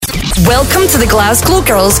Welcome to the Glasgow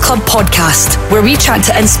Girls Club podcast, where we chat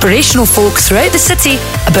to inspirational folk throughout the city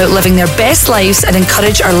about living their best lives and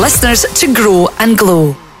encourage our listeners to grow and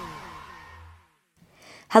glow.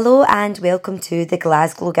 Hello and welcome to the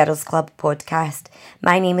Glasgow Girls Club podcast.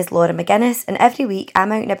 My name is Laura McGuinness and every week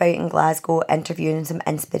I'm out and about in Glasgow interviewing some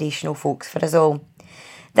inspirational folks for us all.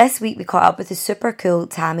 This week we caught up with the super cool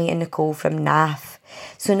Tammy and Nicole from NAF.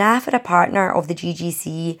 So NAF are a partner of the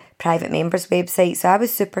GGC private members website, so I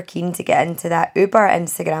was super keen to get into that uber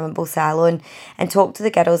Instagrammable salon and talk to the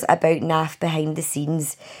girls about NAF behind the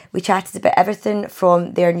scenes. We chatted about everything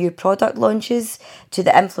from their new product launches to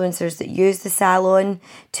the influencers that use the salon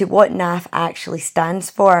to what NAF actually stands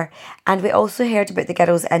for, and we also heard about the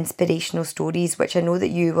girls' inspirational stories, which I know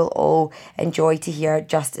that you will all enjoy to hear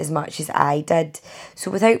just as much as I did. So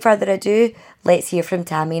without further ado, let's hear from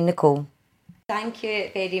Tammy and Nicole. Thank you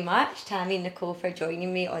very much, Tammy and Nicole, for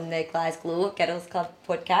joining me on the Glasgow Girls Club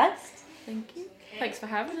podcast. Thank you. Thanks for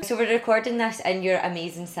having us. So we're recording this in your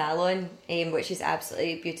amazing salon, which is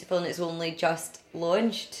absolutely beautiful, and it's only just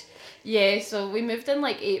launched. Yeah, so we moved in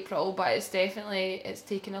like April, but it's taken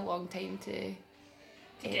a long time to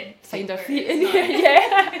find our feet in here.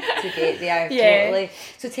 Yeah. To get there, yeah. Totally.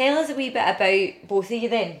 So tell us a wee bit about both of you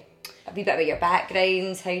then. A wee bit about your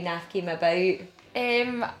backgrounds, how NAF came about.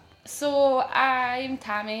 So I'm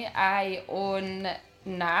Tammy. I own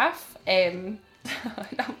NAF. I'm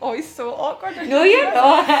always so awkward. No, you're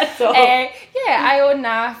not at all. I own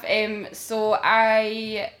NAF. So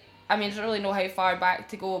I don't really know how far back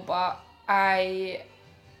to go, but I've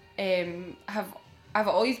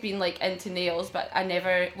always been like into nails, but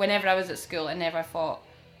whenever I was at school, I never thought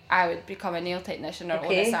I would become a nail technician or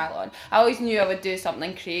own a salon. I always knew I would do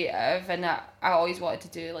something creative, and I always wanted to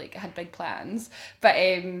do, like, I had big plans. But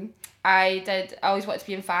I always wanted to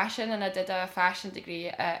be in fashion, and I did a fashion degree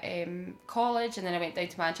at college, and then I went down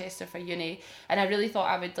to Manchester for uni, and I really thought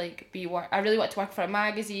I would I really wanted to work for a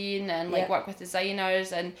magazine and work with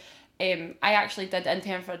designers, and I actually did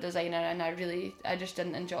intern for a designer, and I just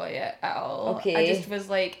didn't enjoy it at all. Okay. I just was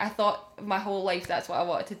like, I thought my whole life that's what I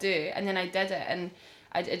wanted to do, and then I did it, and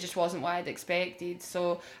it just wasn't what I'd expected.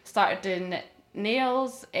 So I started doing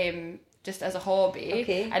nails just as a hobby.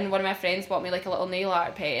 Okay. And one of my friends bought me like a little nail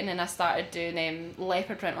art pen, and I started doing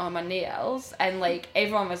leopard print on my nails, and like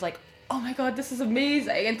everyone was like, oh my god, this is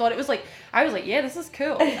amazing, and thought it was like, I was like, yeah, this is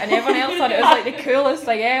cool, and everyone else thought it was like the coolest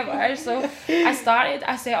thing ever. So I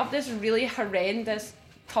set up this really horrendous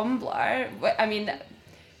Tumblr. I mean,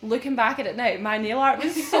 looking back at it now, my nail art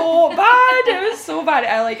was so bad. It was so bad.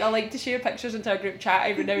 I like to share pictures into a group chat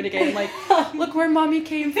every now and again, like, look where mummy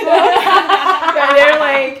came from. And they're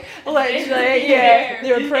like, literally, yeah,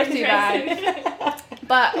 they were pretty bad.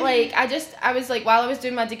 But like, I was like, while I was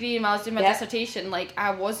doing my degree and while I was doing my dissertation, like, I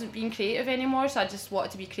wasn't being creative anymore, so I just wanted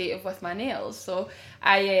to be creative with my nails. So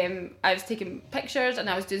I was taking pictures, and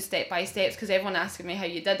I was doing step by steps, because everyone asking me how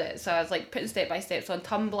you did it. So I was like putting step by steps on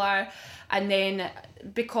Tumblr, and then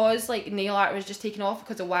because like nail art was just taking off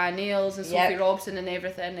because of Wah Nails and Sophie Robson and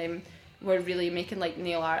everything, were really making like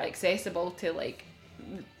nail art accessible to like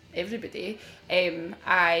everybody.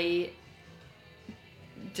 I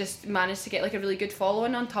just managed to get like a really good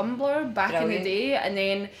following on Tumblr back in the day, and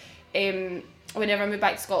then whenever I moved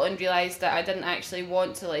back to Scotland, realised that I didn't actually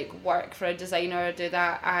want to like work for a designer or do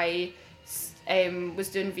that. I was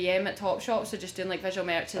doing VM at Topshop, so just doing like visual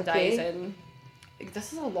merchandising.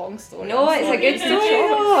 This is a long story. No, it's a good story.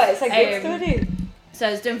 It's a good story. So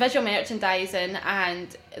I was doing visual merchandising,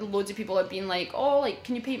 and loads of people had been like, oh, like,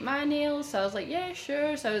 can you paint my nails? So I was like, yeah,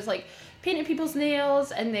 sure. So I was like painting people's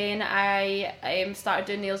nails, and then I started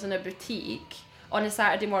doing nails in a boutique on a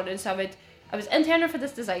Saturday morning. So I was interning for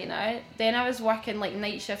this designer, then I was working like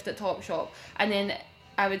night shift at Topshop, and then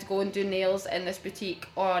I would go and do nails in this boutique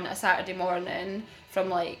on a Saturday morning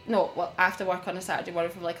after work on a Saturday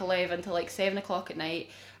morning from like 11 to like 7 o'clock at night.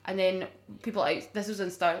 And then this was in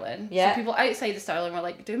Stirling, so people outside the Stirling were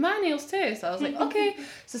like, do my nails too. So I was like, okay.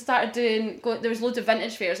 So started there was loads of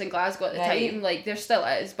vintage fairs in Glasgow at the time, like there still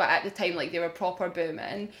is, but at the time like they were proper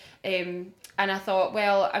booming. And I thought,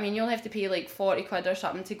 well, I mean, you only have to pay like 40 quid or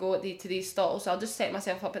something to go to these stalls, so I'll just set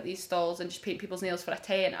myself up at these stalls and just paint people's nails for a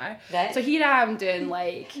tenner. Right. So here I am doing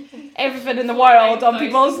like everything in the world on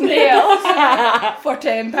people's nails for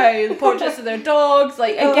 £10, portraits of their dogs,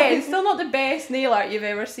 like, again, still not the best nail art you've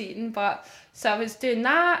ever seen, but so I was doing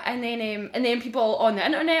that, and then people on the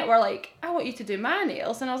internet were like, I want you to do my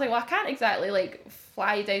nails, and I was like, well, I can't exactly like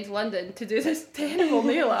fly down to London to do this terrible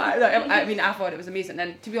nail art. I mean, I thought it was amazing,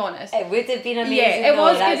 and to be honest, it would have been amazing. Yeah, it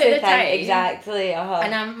was good at the time. Exactly.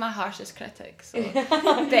 And I'm my harshest critic. So,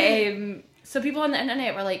 but so people on the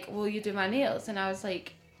internet were like, "Will you do my nails?" And I was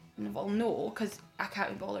like, well, no, because I can't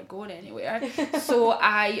be bothered going anywhere. So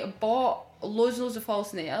I bought loads of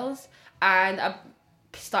false nails, and I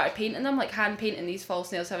started painting them, like hand painting these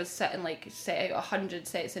false nails. I would sit and like set out 100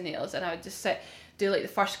 sets of nails, and I would just do like the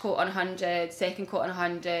first coat on 100, second coat on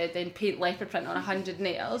 100, then paint leopard print on 100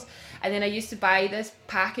 nails. And then I used to buy this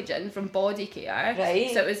packaging from Body Care.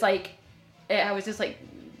 Right. So it was like, I was just like,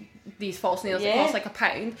 these false nails that cost like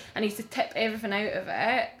 £1, and I used to tip everything out of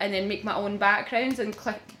it and then make my own backgrounds and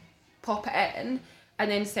pop it in and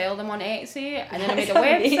then sell them on Etsy, and then I made a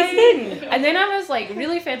website, and then I was like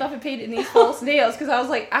really fed up of painting these false nails, because I was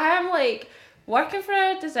like, I am like working for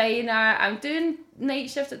a designer, I'm doing night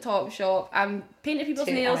shift at Topshop, I'm painting people's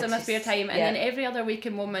nails in my spare time, and then every other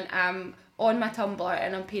waking moment I'm on my Tumblr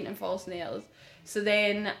and I'm painting false nails. So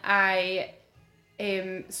then I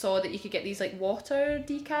saw that you could get these like water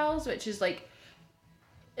decals, which is like,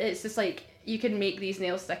 it's just like you can make these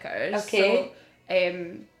nail stickers. Okay.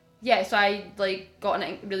 So so I like got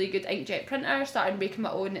a really good inkjet printer, started making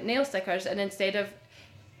my own nail stickers, and instead of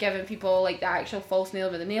giving people like the actual false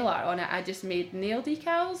nail with the nail art on it, I just made nail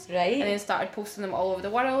decals. Right. And then started posting them all over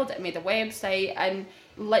the world. I made a website, and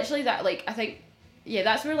literally that, like, I think,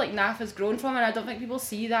 that's where like NAF has grown from, and I don't think people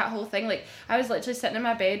see that whole thing. Like, I was literally sitting in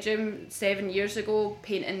my bedroom 7 years ago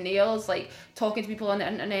painting nails, like talking to people on the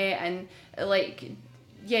internet, and like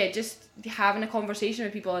just having a conversation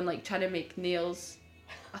with people and like trying to make nails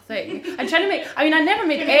a thing. And trying to make, I mean, I never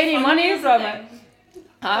made any money from it.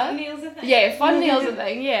 Fun nails a thing. Yeah, fun nails a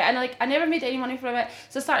thing, yeah. And like, I never made any money from it.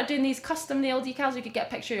 So I started doing these custom nail decals. You could get a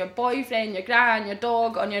picture of your boyfriend, your gran, your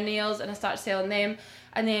dog on your nails, and I started selling them.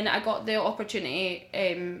 And then I got the opportunity,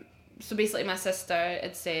 so basically my sister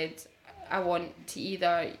had said, I want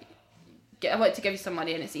to give you some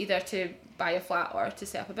money, and it's either to buy a flat or to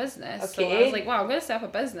set up a business. Okay. So I was like, wow, I'm going to set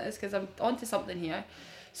up a business because I'm onto something here.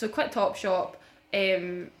 So quit Topshop,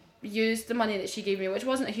 used the money that she gave me, which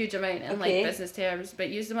wasn't a huge amount in like business terms, but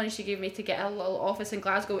used the money she gave me to get a little office in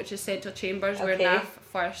Glasgow, which is Central Chambers, where NAF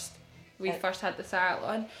first had the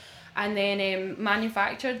salon, and then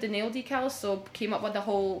manufactured the nail decals. So came up with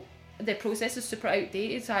the process is super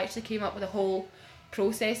outdated, so I actually came up with a whole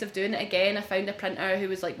process of doing it again. I found a printer who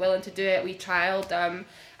was like willing to do it. We trialed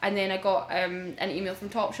and then I got an email from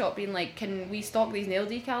Topshop being like, can we stock these nail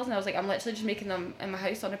decals? And I was like, I'm literally just making them in my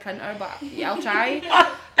house on a printer, but yeah, I'll try.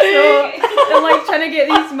 So I'm like trying to get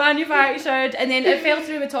these manufactured, and then it fell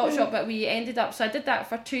through with Topshop, but we ended up, so I did that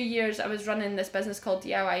for 2 years. I was running this business called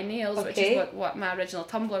DIY Nails, which is what my original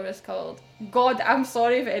Tumblr was called. God, I'm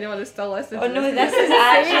sorry if anyone is still listening. Oh no, this is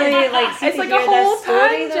actually like, it's like a whole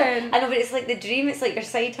tangent. I know, but it's like the dream. It's like your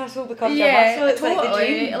side hustle becomes your hustle. It's totally. like the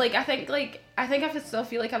dream. Like I think I still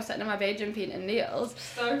feel like I'm sitting in my bedroom painting nails.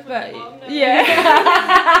 But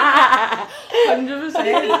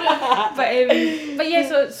 100%. But yeah,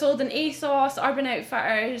 so it sold in ASOS, Urban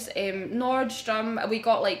Outfitters, Nordstrom. We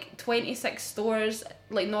got like 26 stores,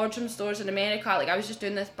 like Nordstrom stores in America. Like, I was just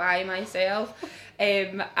doing this by myself,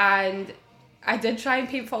 and I did try and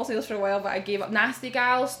paint false nails for a while, but I gave up. Nasty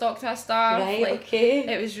Gal, Stock to a Star. Right, like, okay.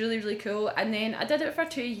 It was really, really cool. And then I did it for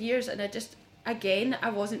 2 years, and I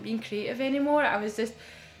wasn't being creative anymore. I was just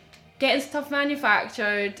getting stuff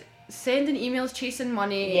manufactured, sending emails, chasing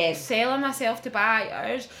money, selling myself to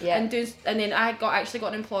buyers, and then I actually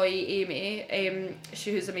got an employee, Amy,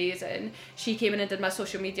 she was amazing. She came in and did my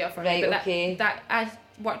social media for me. But that I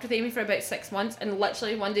worked with Amy for about 6 months, and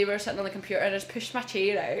literally one day we were sitting on the computer and I just pushed my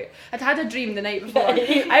chair out. I'd had a dream the night before.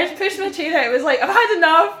 I just pushed my chair out. It was like, I've had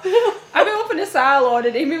enough. I'm going to open a salon.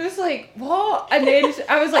 And Amy was like, what? And then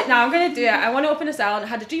I was like, nah, I'm going to do it. I want to open a salon. I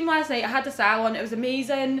had a dream last night. I had the salon. It was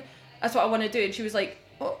amazing. That's what I want to do. And she was like,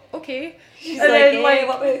 oh, okay. She's and then,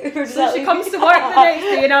 so she comes to work the next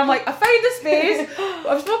day, and I'm like, I found a space,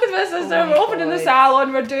 I've spoken to my sister, we're opening the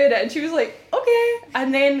salon, we're doing it. And she was like, okay.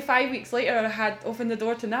 And then 5 weeks later, I had opened the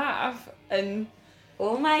door to NAF, and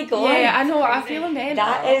oh my god. Yeah, I know, I feel mental.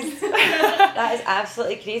 That is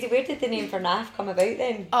absolutely crazy. Where did the name for NAF come about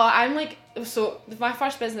then? Oh, I'm like, so my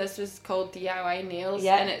first business was called DIY Nails,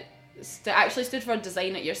 and it actually stood for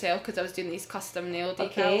Design It Yourself, because I was doing these custom nail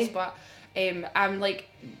decals, but I'm like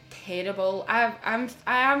terrible. I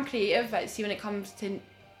am creative, but see, when it comes to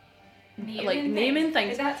naming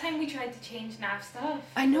things. At that time we tried to change NAF stuff.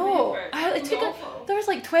 I know. There was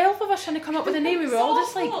like 12 of us trying to come up with a name. We were all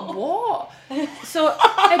just like, what? So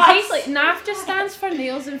basically, NAF just stands for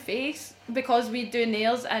nails and face, because we do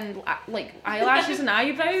nails and like eyelashes and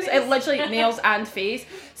eyebrows. It literally nails and face.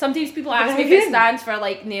 Sometimes people ask me if it stands for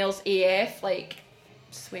like nails AF, like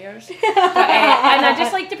swears, but, and I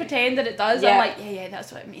just like to pretend that it does. I'm like, yeah,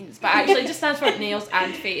 that's what it means, but actually it just stands for nails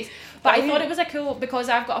and face. But I thought it was a cool, because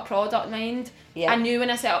I've got a product mind. Yeah. I knew when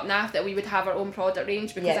I set up NAF that we would have our own product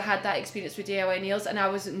range, because Yeah. I had that experience with DIY nails, and I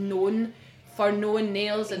was known for knowing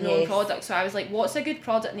nails and knowing Yes. products. So I was like, what's a good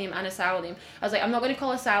product name and a salon name? I was like, I'm not going to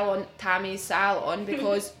call a salon Tammy's Salon,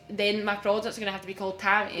 because then my products are going to have to be called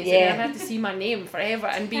Tammy's, and then I'm going to have to see my name forever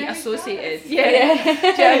and be Tammy's associated. Products. Yeah. Do you know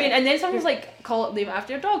what I mean? And then someone was like, call it name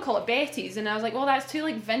after your dog, call it Betty's, and I was like, well, that's too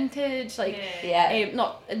like vintage, like Yeah.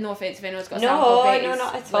 not, no offense if anyone's got a salon called Betty's. No,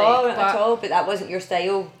 not at like, all, not but- at all. But that wasn't your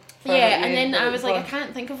style. for Yeah, what and you then were I was like, I looking for.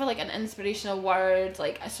 can't think of like an inspirational word.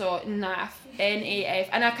 Like I saw NAF, NAF,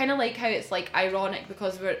 and I kind of like how it's like ironic,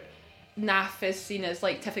 because NAF is seen as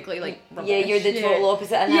like typically like rubbish. Yeah, you're the total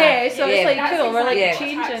opposite of that. Yeah, so it's like That's cool. We're like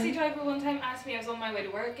exactly what a taxi changing. driver one time asked me. I was on my way to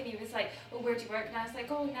work, and he was like, "Oh, where do you work?" And I was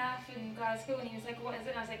like, "Oh, NAF in Glasgow." And he was like, "What is it?"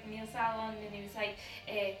 And I was like, "Nail salon." And he was like,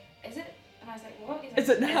 "Is it?" And I was like, "What?" He's like, Is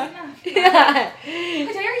it NAF?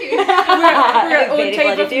 How dare you? We're our own Very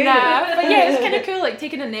type bloody of do. NAF. But yeah, it's kind of cool, like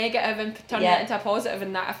taking a negative and turning Yeah. it into a positive,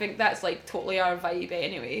 and that I think that's like totally our vibe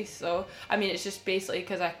anyway. So I mean, it's just basically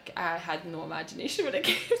because I had no imagination when it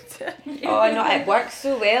came to it. Oh, no, it works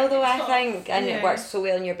so well though, I think, and Yeah. it works so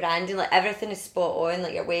well in your branding. Like everything is spot on,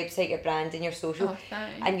 like your website, your branding, your social. Oh,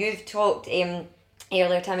 thanks. And you've talked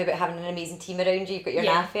earlier, Tammy, about having an amazing team around you. You've got your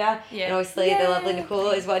Yeah. NAFIA, Yeah. and obviously the lovely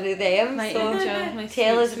Nicole is one of them. My so angel, my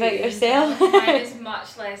tell sweet, us about sweet yourself. Mine is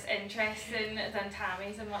much less interesting than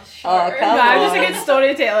Tammy's and much Oh, shorter. come No, I'm just a on. good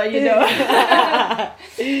storyteller, you know.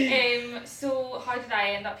 So how did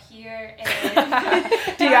I end up here?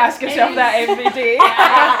 Do you ask yourself that every day?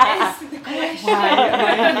 That is the question.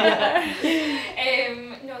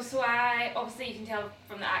 No, so I, obviously you can tell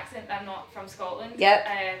from the accent that I'm not from Scotland. Yep.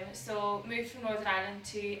 So moved from Northern Ireland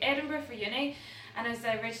to Edinburgh for uni, and I was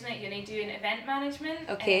originally at uni doing event management.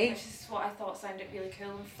 Okay. Which is what I thought sounded really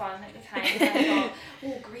cool and fun at the time. And I thought,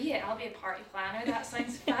 oh great, I'll be a party planner. That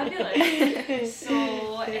sounds fabulous.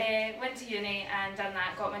 So went to uni and done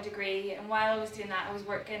that, got my degree, and while I was doing that I was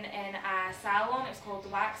working in a salon. It was called the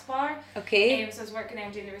Wax Bar. Okay. So I was working there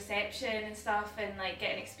and doing the reception and stuff, and like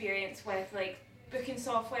getting experience with like booking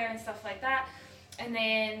software and stuff like that. And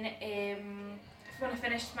then when I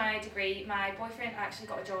finished my degree, my boyfriend actually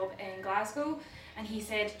got a job in Glasgow, and he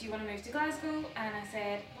said, "Do you want to move to Glasgow?" And I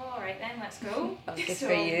said, "Well, all right then, let's go." Oh, good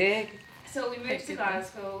for you. So we moved to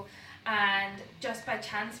Glasgow, and just by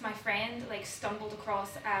chance, my friend like stumbled across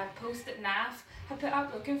a post that NAF had put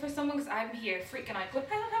up looking for someone, because I'm here freaking out, going,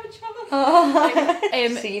 "I don't have a job."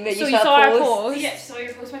 So you so you saw saw a our post? post. Yeah, so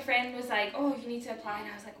your post. My friend was like, "Oh, you need to apply,"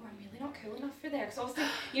 and I was like, "Well, I'm really not cool enough for there." Because obviously,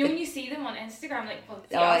 you know, when you see them on Instagram, like, well,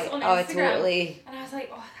 see us on Instagram. Totally. And I was like,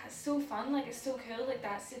 "Oh, that's so fun! Like, it's so cool! Like,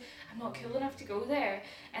 I'm not cool enough to go there."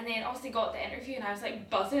 And then obviously got the interview, and I was like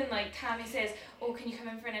buzzing. Like Tammy says, "Oh, can you come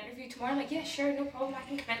in for an interview tomorrow?" I'm like, "Yeah, sure, no problem. I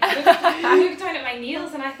can come in." I looked down at my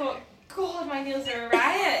nails, and I thought, God, my nails are a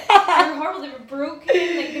riot. They were horrible. They were broken.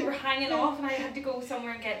 Like they were hanging off, and I had to go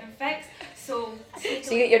somewhere and get them fixed. So you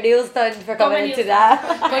get your nails done for Got my coming into nails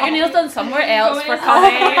that. Got your nails done somewhere else for Going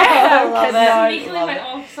coming. I love it. sneakily Love went it.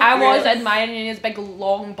 off I somewhere was else. admiring your nails, big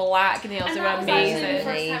long black nails. And They that were was actually the amazing.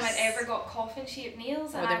 first time Nice. I'd ever got coffin shaped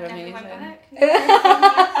nails, and Oh, they I were never went amazing. back.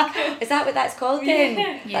 Never Is that what that's called then?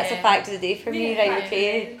 Yeah. That's a fact of the day for me, right?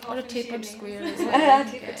 Okay. Or a tapered square. as well. Ah,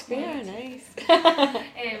 tapered square, nice.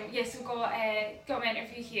 Yes, so got my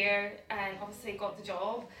interview here, and obviously got the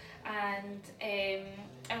job, and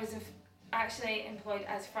I was actually employed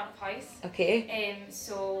as front of house. Okay.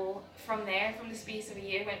 So from there, from the space of a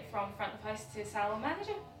year, went from front of house to salon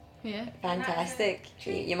manager. Yeah. Fantastic.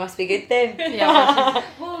 You must be good then. Yeah.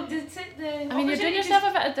 Well, the I mean, you're doing yourself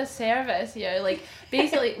a bit of disservice here. Like,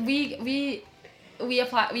 basically, we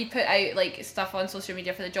put out like stuff on social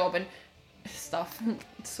media for the job and stuff.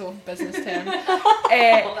 So business term.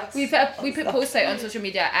 We put posts out on social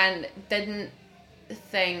media and didn't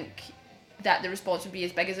think that the response would be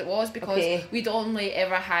as big as it was, because we'd only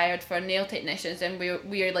ever hired for nail technicians, and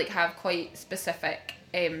we like have quite specific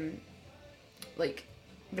like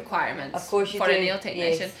requirements Of course you for do, a nail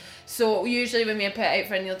technician. yes. So usually when we put out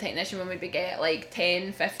for a nail technician, when we get like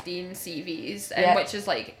 10, 15 CVs, Yeah. which is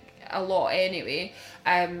like a lot anyway.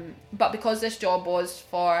 But because this job was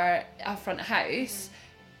for a front of house,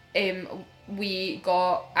 we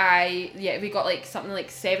got like something like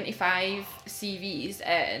 75 CVs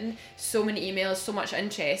in, so many emails, so much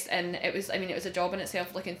interest, and it was a job in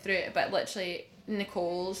itself looking through it. But literally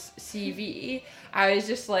Nicole's CV, I was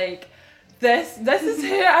just like this is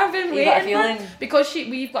who I've been You got a waiting for. feeling? Because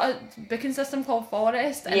we've got a booking system called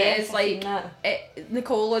Forest, and Yes, it is I've like seen that.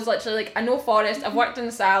 Nicole was literally like, I know Forest, I've worked in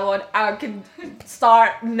the salon, I can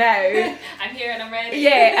start now. I'm here and I'm ready.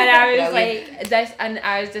 Yeah, and I was Brilliant. like this, and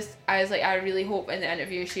I was like, I really hope in the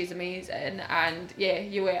interview she's amazing, and yeah,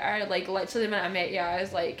 you were like literally the minute I met you, I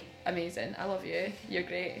was like, amazing, I love you, you're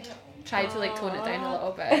great. Tried to like tone it down a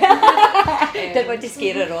little bit. Didn't want to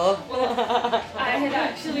scare her off. I had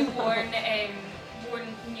actually worn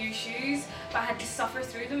new shoes, but I had to suffer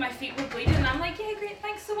through them. My feet were bleeding, and I'm like, yeah, great,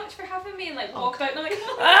 thanks so much for having me, and like walked out and I'm like,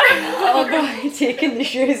 Oh god, taking the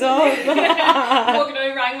shoes off. walking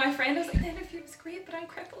out, rang my friend. I was like, the interview was great, but I'm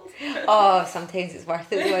crippled. Oh, sometimes it's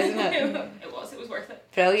worth it though, isn't it? It was worth it.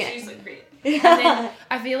 Brilliant. Shoes look great. And then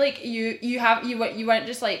I feel like you weren't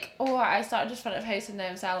just like, oh, I started just front of house and now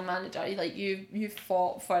I'm salon manager. You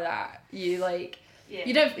fought for that. You like. Yeah.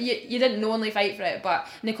 You didn't knowingly fight for it, but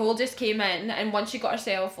Nicole just came in, and once she got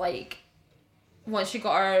herself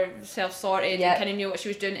sorted Yep. and kind of knew what she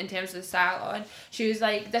was doing in terms of the salon, she was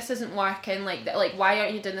like, this isn't working, like why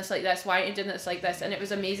aren't you doing this like this, why aren't you doing this like this? And it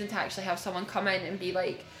was amazing to actually have someone come in and be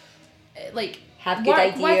like Have good work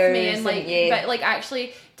ideas with me and like yeah. but like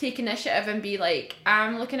actually take initiative and be like,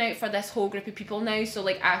 I'm looking out for this whole group of people now, so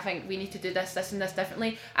like I think we need to do this and this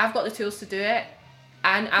differently. I've got the tools to do it,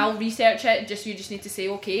 and I'll research it, you just need to say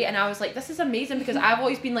okay. And I was like, this is amazing, because I've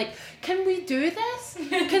always been like, can we do this?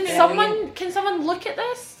 Can someone look at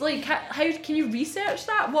this? Like how can you research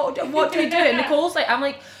that? What do we do? And Nicole's like, I'm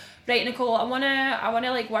like, right, Nicole, I wanna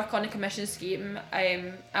like work on a commission scheme.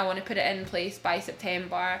 I wanna put it in place by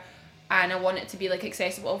September, and I want it to be like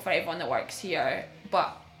accessible for everyone that works here.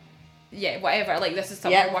 But yeah, whatever, like this is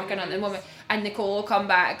something we're working on at the moment. And Nicole will come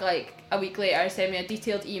back like a week later, send me a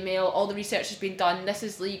detailed email, all the research has been done, this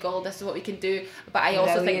is legal, this is what we can do, but I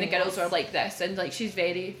also think the girls are like this, and like she's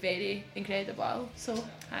very, very incredible. So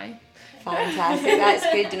hi. Fantastic,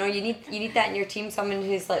 that's good. You know, you need that in your team, someone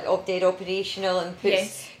who's like dead operational and puts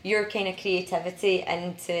Yes. your kind of creativity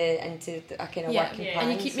into a kind of working plan.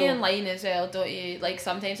 And you keep me in line as well, don't you? Like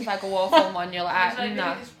sometimes if I go off on one, you're like,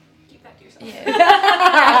 nah. Just keep that to yourself. Yeah,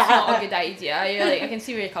 that's not a good idea. You're like, I can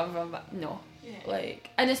see where you're coming from, but no. Yeah. Like,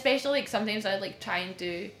 and especially like sometimes I like try and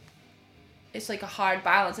do. It's like a hard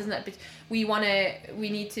balance, isn't it? But we're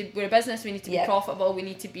a business, we need to be profitable, we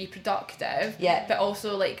need to be productive. Yeah. But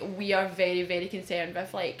also like we are very, very concerned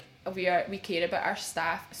with like we care about our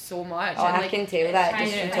staff so much. Oh, and, I like, can tell that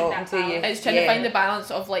just trying from to talking to you. it's trying to find the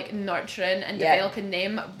balance of like nurturing and developing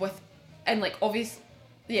them and like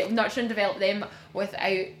nurture and develop them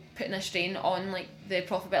without putting a strain on like the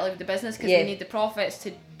profitability of the business, because we need the profits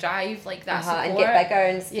to drive like that support and get bigger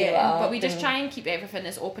and scale up. But we just try and keep everything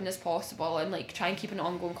as open as possible, and like try and keep an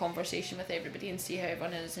ongoing conversation with everybody and see how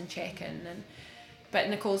everyone is and check in. And but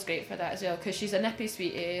Nicole's great for that as well, because she's a nippy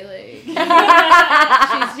sweetie. Like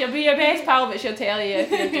she'll be your best pal, but she'll tell you if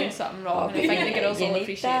you're doing something wrong. And I think the girls will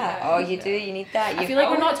appreciate that. Oh, you do. You need that. I feel like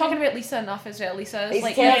we're not talking about Lisa enough as well. Lisa's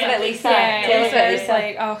like, tell us about Lisa. Yeah, Tell us about Lisa's Lisa.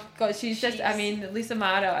 like, oh god, she's just. I mean, Lisa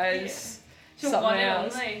Mara is. Something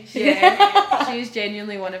else. Yeah, she's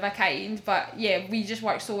genuinely one of a kind. But yeah, we just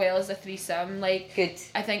work so well as a threesome. Like, good.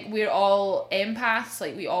 I think we're all empaths.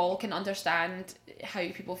 Like, we all can understand how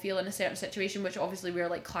people feel in a certain situation, which obviously we're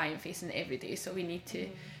like client facing every day, so we need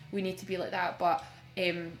to be like that. But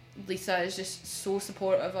Lisa is just so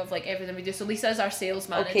supportive of like everything we do. So Lisa is our sales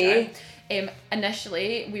manager. Okay.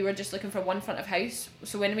 Initially we were just looking for one front of house,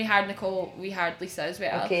 so when we hired Nicole we hired Lisa as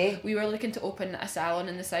well. Okay. We were looking to open a salon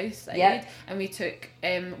in the south side. Yep. And we took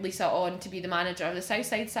Lisa on to be the manager of the south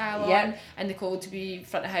side salon. Yep. And Nicole to be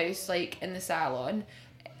front of house like in the salon,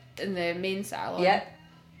 in the main salon. Yep.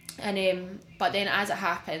 And but then as it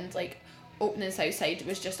happened, like opening Southside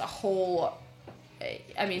was just a whole.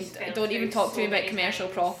 I mean, don't even talk to me about commercial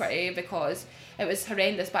property, because it was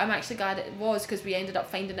horrendous. But I'm actually glad it was, because we ended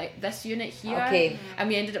up finding out this unit here. Okay. And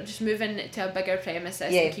we ended up just moving to a bigger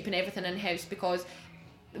premises and keeping everything in house, because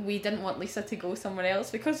we didn't want Lisa to go somewhere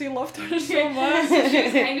else, because we loved her so much. She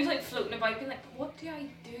was kind of like floating about, being like, what do I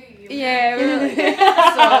do? Yeah, we were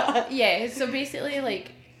like, so basically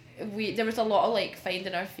like there was a lot of like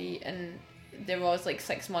finding our feet, and there was like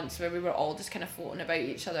 6 months where we were all just kind of floating about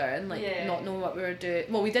each other and like not knowing what we were doing.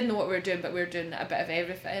 Well, we didn't know what we were doing, but we were doing a bit of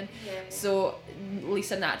everything. So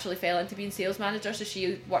Lisa naturally fell into being sales manager, so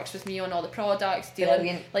she works with me on all the products,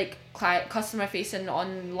 dealing like customer facing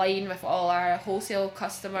online with all our wholesale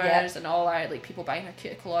customers and all our like people buying her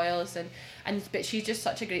cuticle oils, and but she's just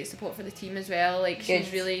such a great support for the team as well. Like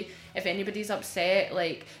she's really, if anybody's upset,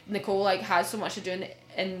 like Nicole like has so much to do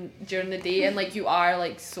during the day, and like you are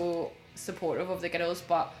like so supportive of the girls,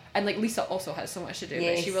 but and like Lisa also has so much to do, but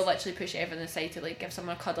Yes. she will literally push everything aside to like give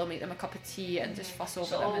someone a cuddle, make them a cup of tea, and just fuss over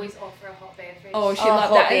She'll them. always offer a hot beverage. Oh, she Oh, loved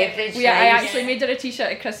hot that. beverage, I nice. actually made her a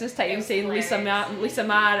t-shirt at Christmas It time was saying Lisa hilarious.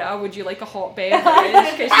 Mara, would you like a hot beverage?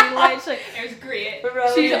 Because she literally, It was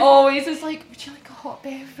great. she always is like, would you like a hot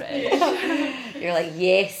beverage? You're like,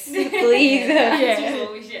 yes, please. That's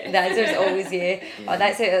always yeah. The answer's always yeah. Oh,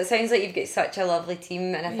 that's it. It sounds like you've got such a lovely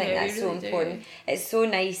team, and I think Yeah, we that's so really do. important. It's so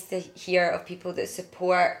nice to hear of people that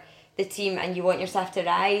support the team and you want your staff to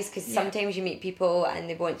rise, because Yeah. sometimes you meet people and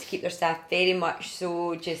they want to keep their staff very much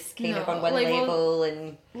so just kind of No, on one like, well, level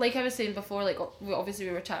and Like I was saying before, like obviously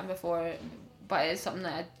we were chatting before, but it's something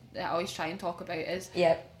that I always try and talk about is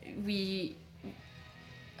yep. we.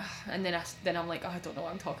 And then I'm like, oh, I don't know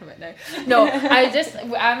what I'm talking about now. No,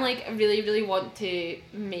 I'm like really want to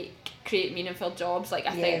create meaningful jobs. Like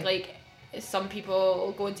I Yeah. think like some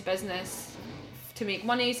people go into business to make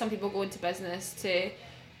money, some people go into business to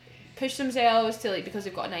push themselves to like because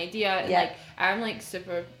they've got an idea, and Yeah. like I'm like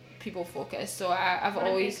super people focused, so I've Want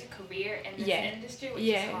to always make a career in this Yeah. industry, which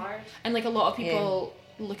Yeah. is hard. and like a lot of people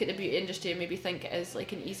look at the beauty industry and maybe think it is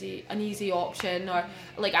like an easy option, or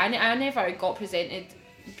like I never got presented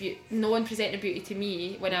no one presented beauty to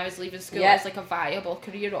me when I was leaving school Yeah. as like a viable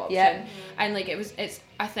career option. Yeah. And like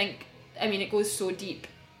it goes so deep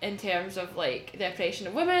in terms of like the oppression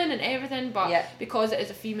of women and everything, but Yeah. because it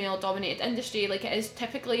is a female dominated industry, like it is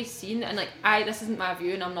typically seen, and like this isn't my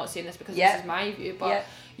view and I'm not saying this because Yeah. this is my view, but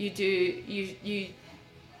you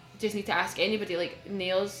just need to ask anybody, like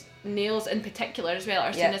nails in particular as well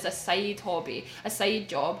are seen Yeah. as a side hobby, a side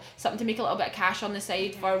job, something to make a little bit of cash on the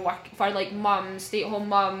side for work, for like mums, stay-at-home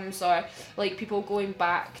mums, or like people going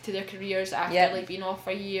back to their careers after Yeah. like being off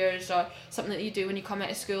for years, or something that you do when you come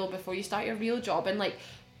out of school before you start your real job. And like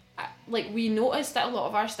we noticed that a lot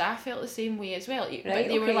of our staff felt the same way as well, but Right,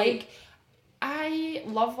 they were okay. like, I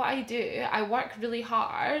love what I do, I work really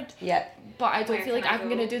hard, Yep. but I don't Where feel like can I I'm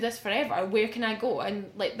go? gonna do this forever. Where can I go?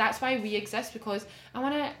 And like that's why we exist, because I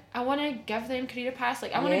wanna give them career paths.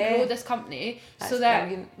 Like I wanna Yeah. grow this company That's so that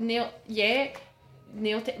brilliant.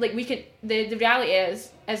 like we can. The reality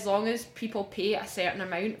is, as long as people pay a certain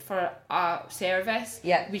amount for a service,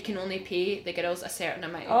 Yeah. we can only pay the girls a certain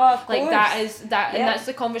amount. Oh, of like that course. is that, Yeah. and that's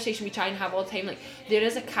the conversation we try and have all the time. Like there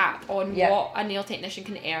is a cap on Yeah. what a nail technician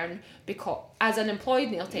can earn, because as an employed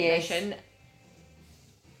nail technician,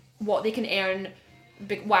 what they can earn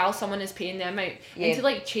while someone is paying the amount, Yeah. and to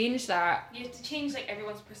like change that. You have to change like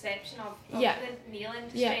everyone's perception of Yeah. the nail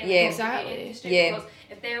industry Yeah, and Yeah. the exactly. beauty industry, Yeah. because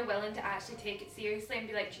if they're willing to actually take it seriously and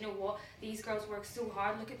be like, do you know what, these girls work so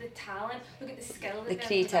hard, look at the talent, look at the skill that The they're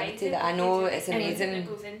creativity providing, that I know, the it's creativity amazing.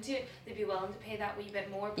 that goes into it, they'd be willing to pay that wee bit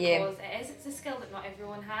more, Yeah. because it's a skill that not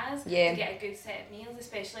everyone has, Yeah. to get a good set of nails,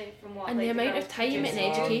 especially from what And the like, amount girls of time produce. and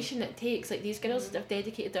education it takes, like these girls have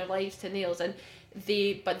dedicated their lives to nails, and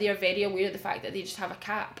they are very aware of the fact that they just have a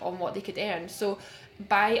cap on what they could earn. So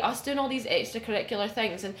by us doing all these extracurricular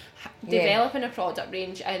things and Yeah. developing a product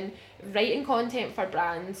range and writing content for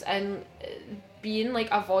brands and being like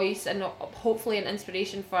a voice and hopefully an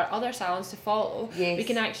inspiration for other salons to follow, Yes. we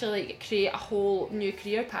can actually like, create a whole new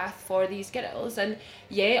career path for these girls. And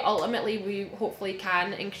yeah, ultimately we hopefully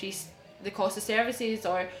can increase the cost of services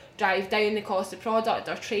or drive down the cost of product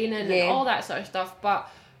or training Yeah. and all that sort of stuff, but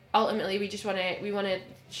ultimately we just want to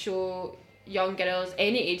show young girls,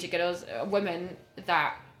 any age of girls, women,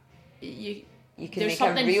 that You can there's make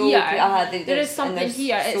something a real here. there There is and something there's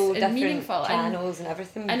here. so It's different meaningful, and channels and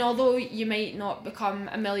everything. and although you might not become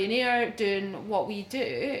a millionaire doing what we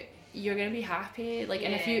do, you're gonna be happy. Like,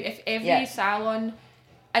 and if every Yeah. salon,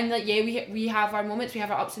 and like we have our moments, we have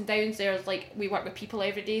our ups and downs. There's like we work with people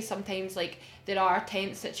every day. Sometimes like there are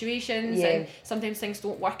tense situations, Yeah. and sometimes things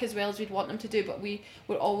don't work as well as we'd want them to do. But we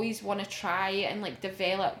always want to try and like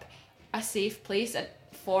develop a safe place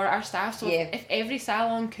for our staff. So Yeah. if every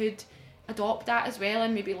salon could adopt that as well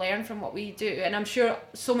and maybe learn from what we do, and I'm sure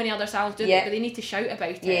so many other salons do Yeah. that, but they need to shout about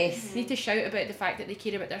it. Yes. They need to shout about the fact that they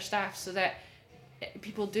care about their staff, so that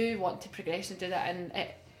people do want to progress and do that, and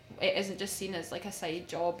it isn't just seen as like a side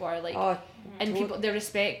job or like Oh, and people, the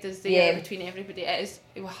respect is there Yeah. between everybody. It is,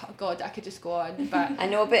 oh God, I could just go on, but I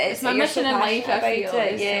know, but it's my you're mission so in life, passionate I about feel,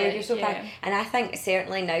 it. is Yeah, like, you're so yeah. passionate. And I think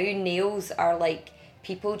certainly now nails are like,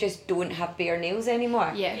 people just don't have bare nails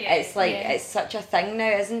anymore. Yeah. Yeah. It's like, Yeah. it's such a thing now,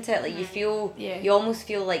 isn't it? Like you feel, Yeah. you almost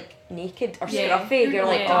feel like naked or Yeah. scruffy. You're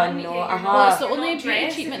like, Yeah. oh no, Well, well, it's the You're only not beauty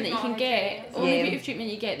dressed treatment if that you you're can not get. dressed. Only Yeah. beauty treatment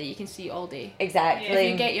you get that you can see all day. Exactly. If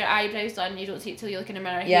you get your eyebrows done, you don't see it till you look in the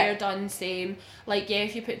mirror. Yeah. Hair done, same. Like, yeah,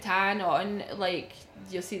 if you put tan on, like,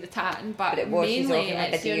 you'll see the tan, but But it washes off mainly in like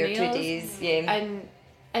a it's day your or 2 nails. days. Yeah. And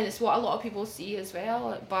it's what a lot of people see as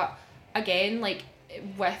well. But again, like,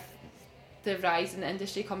 with the rise in the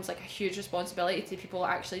industry comes like a huge responsibility to people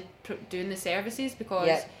actually doing the services,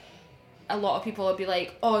 because a lot of people will be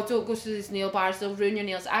like, oh, don't go to these nail bars, they'll ruin your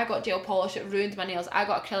nails. I got gel polish, it ruined my nails. I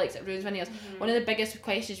got acrylics, it ruins my nails. One of the biggest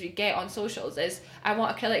questions we get on socials is, I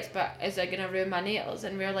want acrylics, but is it going to ruin my nails?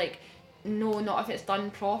 And we're like, no, not if it's done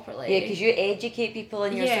properly. Yeah, because you educate people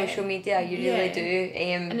on your social media, you really do.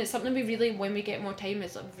 And it's something we really, when we get more time,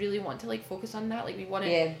 is like, really want to like focus on that. Like we want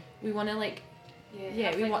to, we want to like,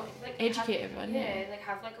 we want educate everyone. Like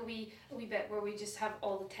have like a wee bit where we just have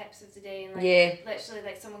all the tips of the day, and like literally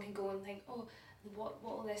like someone can go and think, oh, what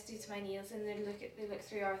will this do to my nails? And they look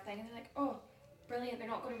through our thing and they're like, oh, brilliant, they're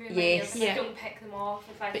not going to ruin my nails. Like, don't pick them off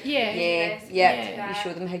if I you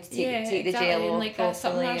show them how to take the gel off. And like that's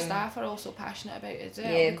something our staff are also passionate about as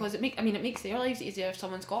well, because it makes their lives easier if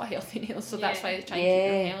someone's got healthy nails, so that's why they're trying to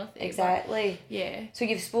keep them healthy. Exactly. But, so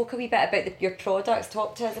you've spoke a wee bit about your products.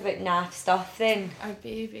 Talk to us about NAF stuff then. Our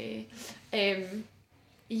baby.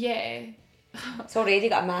 It's already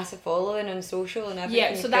got a massive following on social and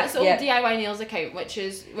everything. Yeah, so that's the old DIY Nails account, which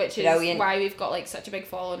is Brilliant. why we've got like such a big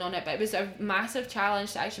following on it. But it was a massive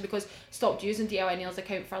challenge to actually, because stopped using DIY Nails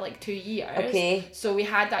account for like 2 years. Okay. So we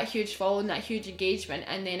had that huge following, that huge engagement,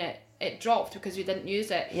 and then it dropped because we didn't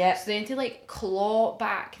use it. Yeah. So then to like claw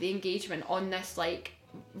back the engagement on this like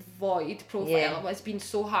void profile has been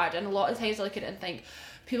so hard, and a lot of times I look at it and think,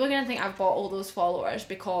 people are going to think I've bought all those followers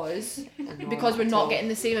because we're not getting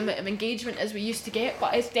the same amount of engagement as we used to get,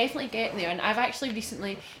 but it's definitely getting there. And I've actually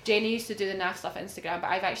recently, Jenny used to do the NAF stuff on Instagram, but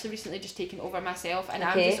I've actually recently just taken over myself, and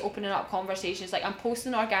I'm just opening up conversations. Like I'm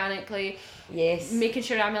posting organically, making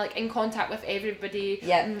sure I'm like in contact with everybody,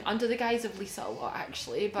 under the guise of Lisa a lot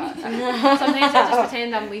actually, but sometimes I just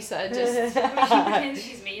pretend I'm Lisa, just she pretends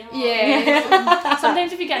she's me a lot. Yeah.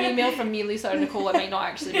 Sometimes if you get an email from me, Lisa or Nicole, it might not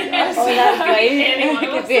actually be us. Oh, that's great.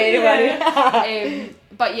 It could be anyone.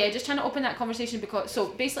 But yeah, just trying to open that conversation, because so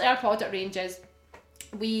basically our product range is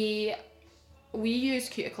we use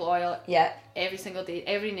cuticle oil every single day.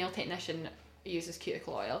 Every nail technician uses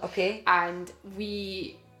cuticle oil. Okay. And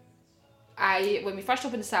when we first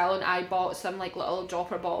opened the salon, I bought some like little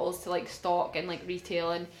dropper bottles to like stock and like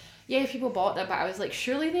retail, and people bought them, but I was like,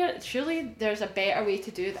 surely there's a better way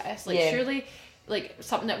to do this. Like surely like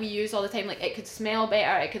something that we use all the time, like it could smell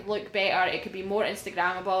better, it could look better, it could be more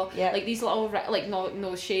Instagrammable. Like these little like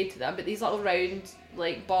no shade to them, but these little round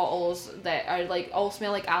like bottles that are like all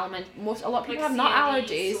smell like almond. A lot of people have nut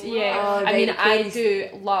allergies. I mean, I do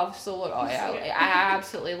love solar oil. I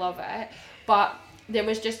absolutely love it, but there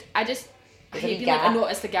was just I noticed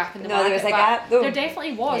the gap in the market. There was a gap though. There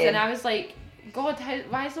definitely was, and I was like, God,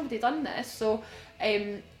 why has nobody done this? So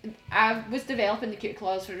I was developing the cuticle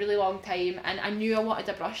oils for a really long time, and I knew I wanted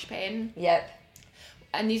a brush pen.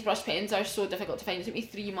 And these brush pens are so difficult to find. It took me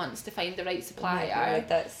 3 months to find the right supplier.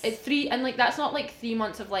 It's 3, and like that's not like 3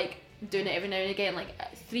 months of like doing it every now and again. Like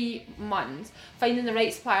 3 months finding the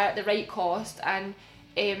right supplier at the right cost, and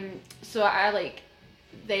so I like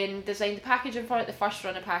then designed the packaging for it. The first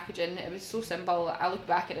run of packaging, it was so simple. I look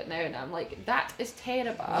back at it now and I'm like, that is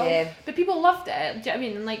terrible. But people loved it. Do you know what I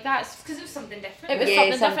mean? And like that's because it was something different. It was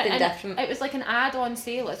something different. It was like an add-on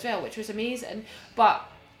sale as well, which was amazing. But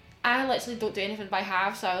I literally don't do anything by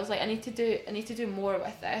half, so I was like, I need to do more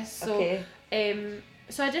with this. So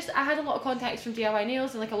so I had a lot of contacts from DIY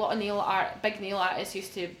Nails, and like a lot of big nail artists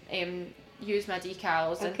used to use my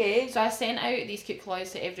decals. And so I sent out these cuticle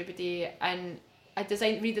oils to everybody, and I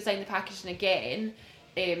redesigned the packaging again,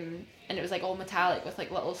 and it was like all metallic with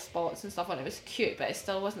like little spots and stuff on it. It was cute, but it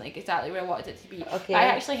still wasn't like exactly where I wanted it to be. I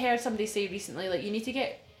actually heard somebody say recently, like, you need to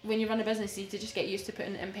when you run a business, you need to just get used to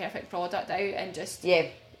putting imperfect product out and just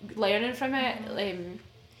learning from it.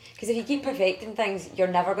 Because if you keep perfecting things, you're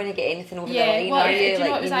never going to get anything over the line, well, are you? Do you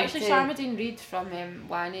know, it was actually Sharmadean Reid from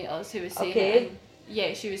WA Nails who was saying it.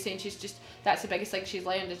 And she was saying that's the biggest thing she's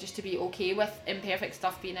learned, is just to be okay with imperfect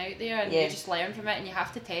stuff being out there, and you just learn from it, and you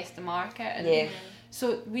have to test the market. And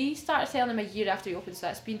so we started selling them a year after we opened, so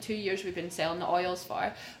that's been 2 years we've been selling the oils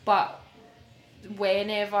for. But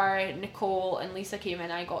whenever Nicole and Lisa came in,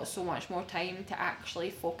 I got so much more time to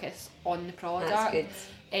actually focus on the product. That's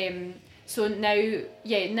good. So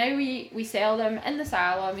now we sell them in the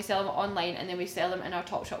salon, we sell them online, and then we sell them in our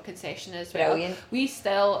Topshop concession as well. Brilliant. We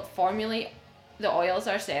still formulate the oils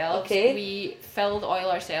ourselves. We fill the oil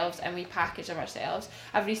ourselves, and we package them ourselves.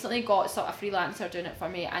 I've recently got a freelancer doing it for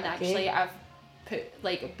me, and actually I've put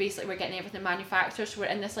like basically we're getting everything manufactured, so we're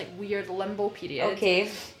in this like weird limbo period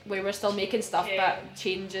where we're still making stuff but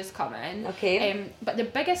changes come in. But the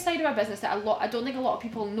biggest side of our business that I don't think a lot of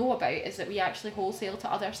people know about is that we actually wholesale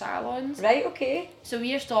to other salons. Right. So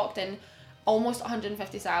we are stocked in almost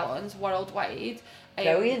 150 salons worldwide,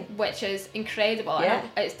 Brilliant. which is incredible. Yeah.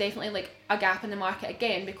 And it's definitely like a gap in the market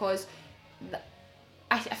again, because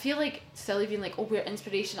I feel like silly being like, oh, we're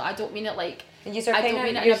inspirational. I don't mean it like, And I don't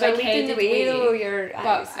mean it in a big-headed way,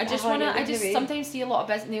 but I just sometimes see a lot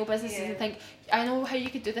of nail businesses and think, I know how you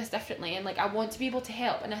could do this differently, and like I want to be able to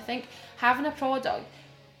help. And I think having a product,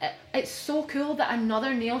 it's so cool that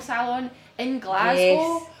another nail salon in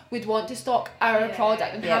Glasgow would want to stock our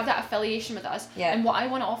product and have that affiliation with us. And what I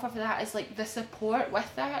want to offer for that is like the support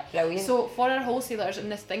with that. Brilliant. So for our wholesalers,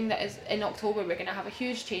 and this thing that is in October, we're going to have a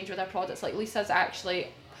huge change with our products. Like Lisa's actually,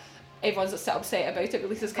 everyone's upset about it, but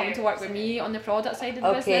Lisa's coming to work with me on the product side of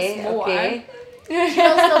the business more.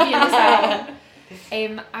 She'll still be in the salon.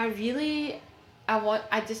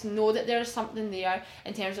 I just know that there's something there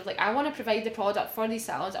in terms of like, I want to provide the product for these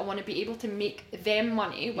salons. I want to be able to make them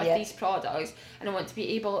money with these products, and I want to be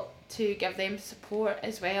able to give them support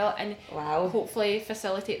as well, and hopefully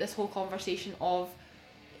facilitate this whole conversation of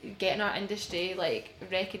getting our industry like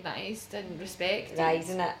recognised and respected.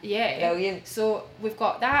 Rising it. Yeah. Brilliant. So we've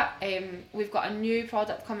got that. We've got a new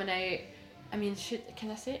product coming out. I mean,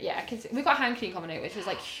 can I say it? Yeah, I can say. We've got hand cream coming out, which is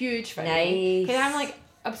like huge for me. Because I'm like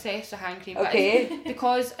obsessed with hand cream. But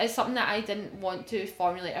because it's something that I didn't want to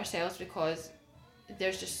formulate ourselves, because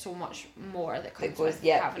there's just so much more that comes with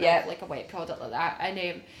having like a wet product like that.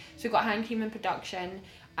 And so we've got hand cream in production.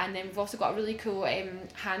 And then we've also got a really cool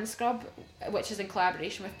hand scrub, which is in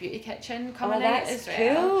collaboration with Beauty Kitchen coming out as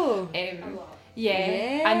well. Cool.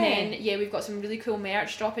 And then we've got some really cool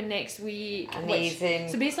merch dropping next week. Amazing.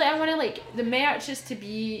 So basically, I want to like the merch is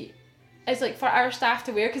like for our staff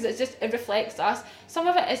to wear, because it reflects us. Some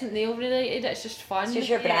of it isn't nail related; it's just fun. It's just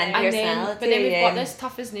your brand, personality. But then we've got this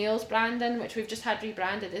Tough as Nails branding, which we've just had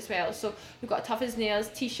rebranded as well. So we've got Tough as Nails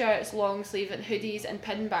t-shirts, long sleeve, and hoodies, and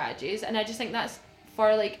pin badges. And I just think that's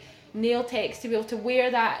for like nail techs to be able to wear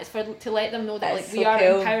that. It's to let them know that like we are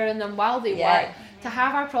empowering them while they work, to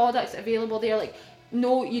have our products available there. Like,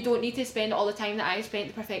 no, you don't need to spend all the time that I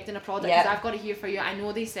spent perfecting a product, because I've got it here for you. I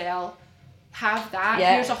know they sell. Have that.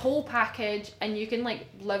 Here's a whole package, and you can like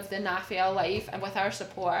live the NAFEL life, and with our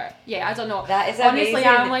support. I don't know. That is honestly amazing.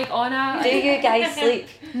 I'm like on a. Do you guys sleep?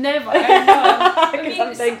 Never. Because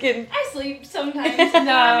I'm thinking. I sleep sometimes.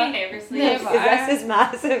 No, I mean never sleep. Never. This is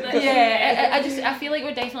massive. I feel like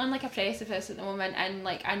we're definitely on like a precipice at the moment, and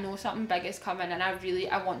like I know something big is coming, and I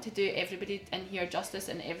want to do everybody in here justice,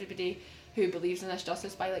 and everybody who believes in this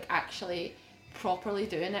justice by like actually properly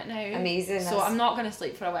doing it now. Amazing. So I'm not going to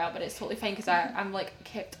sleep for a while, but it's totally fine, because I'm like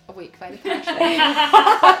kept awake by the passion.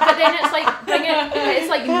 but then it's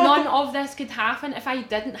like none of this could happen if I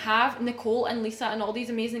didn't have Nicole and Lisa and all these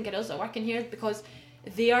amazing girls that work in here, because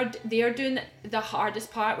they are doing the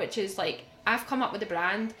hardest part, which is like, I've come up with the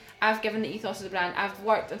brand, I've given the ethos of the brand, I've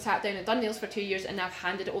worked and sat down and done nails for 2 years, and I've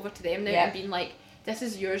handed it over to them now and been like, this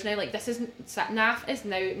is yours now. Like, this is NAF is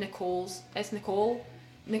now Nicole's. It's Nicole.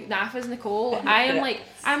 NAF is Nicole. I am like,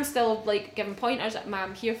 I'm still like giving pointers.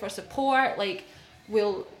 I'm here for support. Like,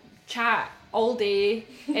 we'll chat all day,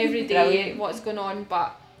 every day, what's going on.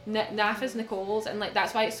 But NAF is Nicole's, and like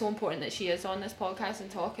that's why it's so important that she is on this podcast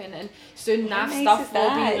and talking. And soon NAF stuff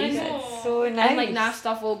will be Lisa's. So nice. And like NAF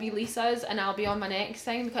stuff will be Lisa's, and I'll be on my next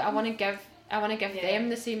thing, because I want to give them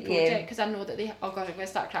the same project, because I know that they. Oh god, I'm gonna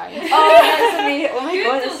start crying. Oh, that's amazing! Oh my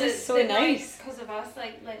god, this is so nice. Because of us,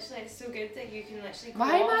 like literally, it's so good that you can literally.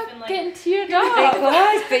 Why am I and, like, getting teared up?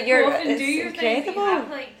 Because, but you're. Go off and do your incredible. thing. You have,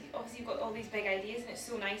 like, obviously you've got all these big ideas, and it's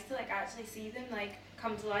so nice to like actually see them like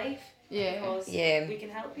come to life. Because we can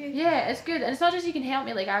help you. Yeah, it's good, and it's not just you can help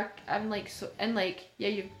me. Like I'm like so, and like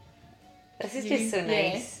you. This is just so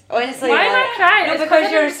nice. Honestly, why am I crying? No, it's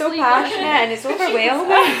because you're so passionate and it's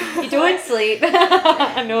overwhelming. You don't sleep.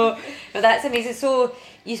 No, that's amazing. So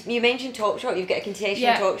you mentioned Top Shop. You've got a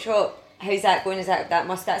concession Top Shop. How's that going?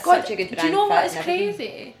 That's such a good brand. Do you know what is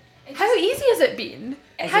crazy? How easy has it been?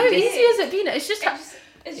 How easy has it been? It's just.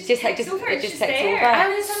 It just takes over.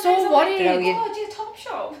 I was so worried. Oh, do you Top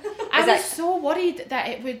Shop? I was so worried that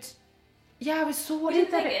it would. Yeah, I was so worried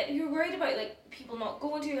that you were worried about like people not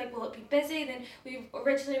going to, like, will it be busy? Then we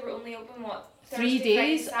originally were only open 3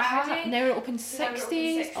 days. Saturday. Now we're open 6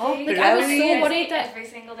 days. Like, I was so worried that every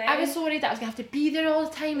single day. I was so worried that I was gonna have to be there all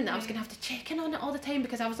the time, and that I was gonna have to check in on it all the time,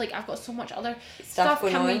 because I was like, I've got so much other stuff.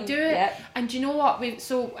 Can we do it? Yep. And do you know what? We've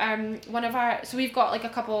got like a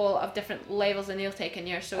couple of different levels of nail tech in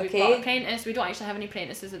here. So we've got apprentice. We don't actually have any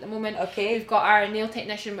apprentices at the moment. We've got our nail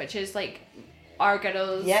technician, which is like our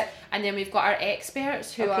girls. And then we've got our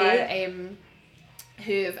experts who are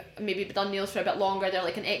who've maybe done nails for a bit longer. They're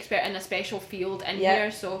like an expert in a special field in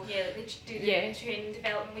here. So yeah, like they do the training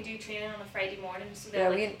development. We do training on a Friday morning, so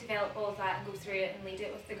they'll like develop all of that and go through it and lead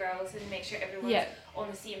it with the girls and make sure everyone's on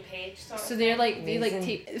the same page. So they're like amazing. They like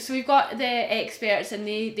take. So we've got the experts and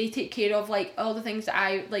they take care of like all the things that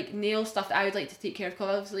I like, nail stuff that I would like to take care of,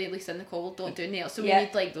 because obviously Lisa and Nicole don't do nails, so we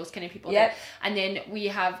need like those kind of people. And then we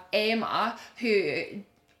have Emma, who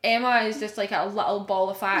is just like a little ball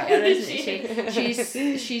of fire, isn't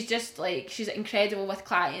she? She's just like, she's incredible with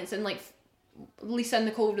clients, and like Lisa and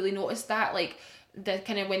Nicole really noticed that, like the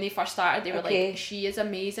kind of when they first started, they were like, she is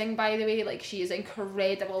amazing, by the way, like she is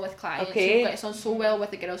incredible with clients. She gets on so well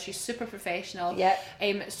with the girls. She's super professional.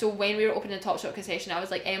 So when we were opening the Topshop concession, I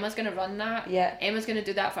was like, Emma's gonna run that. Emma's gonna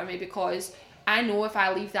do that for me, because I know if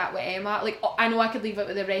I leave that with Emma, like I know I could leave it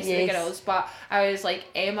with the rest of the girls, but I was like,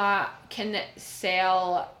 Emma can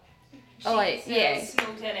sell. She could,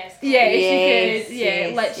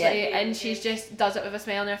 literally, and she's just does it with a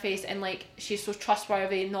smile on her face, and like she's so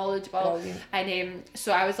trustworthy, knowledgeable. And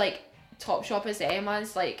so I was like, Topshop is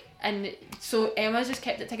Emma's, like, and so Emma's just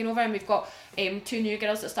kept it ticking over, and we've got 2 new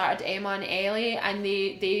girls that started, Emma and Ellie, and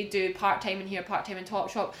they do part-time in here, part-time in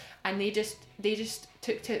Topshop, and they just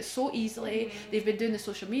took to it so easily. They've been doing the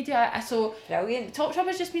social media, so brilliant. Topshop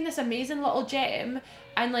has just been this amazing little gem.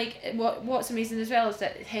 And like what's amazing as well is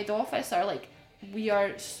that head office are like, we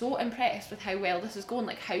are so impressed with how well this is going.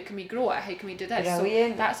 Like, how can we grow it? How can we do this?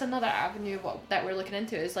 Brilliant. So that's another avenue that we're looking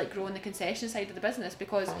into, is like growing the concession side of the business,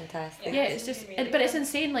 because it's just but it's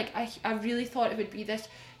insane. Like I really thought it would be this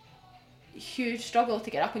huge struggle to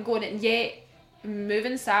get up and going, and yet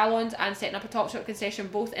moving salons and setting up a Topshop concession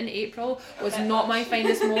both in April was not my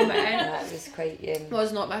finest moment. That was quite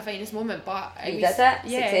was not my finest moment, but we did it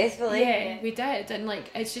successfully. Yeah, we did, and like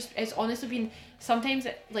it's honestly been, sometimes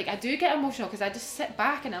like I do get emotional, because I just sit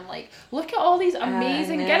back and I'm like, look at all these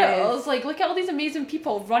amazing girls, like look at all these amazing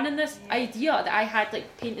people running this idea that I had,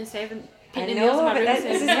 like painting nails in my room.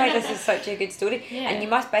 This is why this is such a good story. And you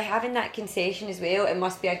must, by having that concession as well, it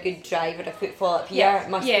must be a good driver of footfall up here. It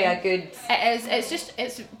must be a good... It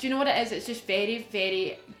is. Do you know what it is? It's just very,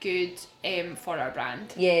 very good for our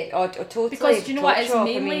brand. Totally. Because do you know what?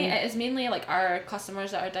 It is mainly like our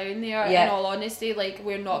customers that are down there. In all honesty, like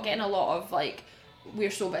we're not getting a lot of like,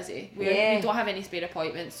 we're so busy. We don't have any spare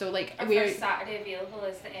appointments. So like our first Saturday available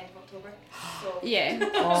is the end of October. So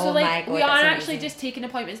so like we are actually just taking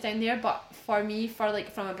appointments down there, but for me, from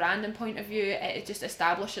a branding point of view, it just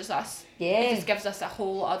establishes us. It just gives us a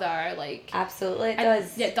whole other like. Absolutely, it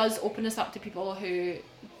does. It does open us up to people who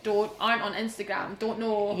aren't on Instagram, don't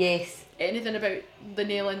know anything about the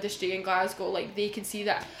nail industry in Glasgow. Like they can see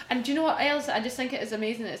that, and do you know what else? I just think it is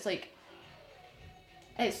amazing. It's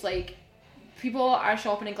like people are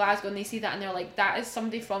shopping in Glasgow and they see that and they're like, that is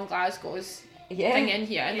somebody from Glasgow's thing in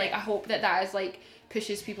here, and like I hope that is like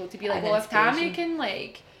pushes people to be like, well, if Tammy can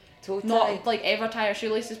like not like ever tie her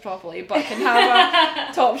shoelaces properly but can have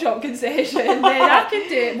a Topshop concession, then I can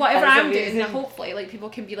do whatever I'm doing, and hopefully like people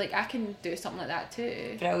can be like, I can do something like that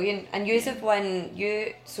too. Brilliant. And you've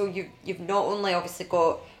not only obviously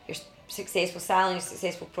got your successful salon, your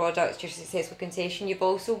successful products, your successful concession, you've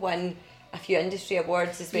also won a few industry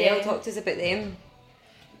awards as well. Talk to us about them.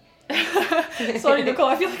 Sorry Nicole,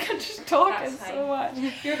 I feel like I'm just talking so much.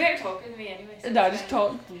 You're better talking than me anyway. So no, just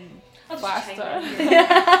talk faster.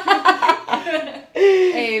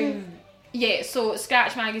 So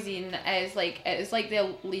Scratch magazine is like, it is like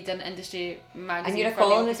the leading industry magazine. And you're a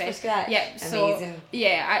columnist for Scratch. Amazing.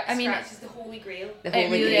 I mean, Scratch is the holy grail.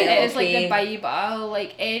 It is like the Bible.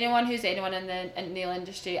 Like anyone in the nail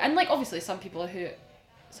industry, and like obviously some people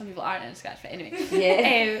aren't in Scratch, but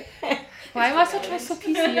anyway. Why am I so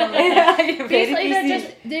PC on this?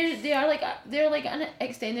 Basically, they're like an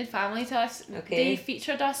extended family to us. They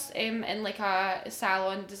featured us in like a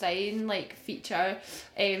salon design like feature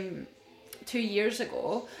 2 years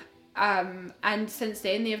ago, and since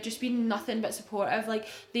then they have just been nothing but supportive. Like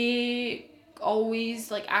they always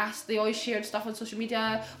shared stuff on social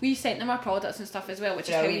media. We sent them our products and stuff as well, which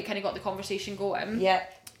is how we kind of got the conversation going.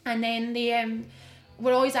 And then they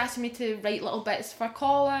were always asking me to write little bits for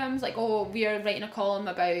columns, like, oh, we are writing a column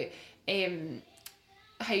about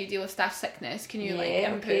how you deal with staff sickness, can you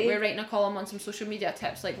input? We're writing a column on some social media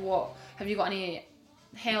tips, like what have you got any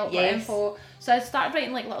help or info? So I started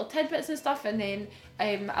writing like little tidbits and stuff, and then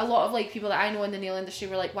a lot of like people that I know in the nail industry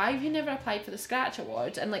were like, why have you never applied for the Scratch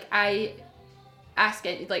Awards? And like I ask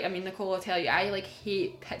it, like, I mean, Nicole will tell you, I like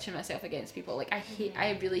hate pitching myself against people. Like I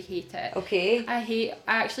really hate it.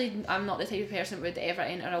 I'm not the type of person that would ever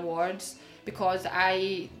enter awards, because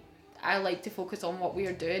I like to focus on what we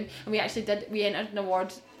are doing. And we entered an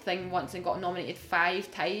award thing once and got nominated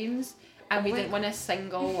 5 times. And we didn't win a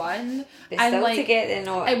single one. But and still like, to get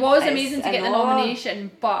it was amazing to get the nomination,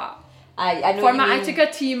 but I know for what you I mean. took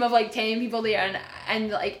a team of like 10 people there, and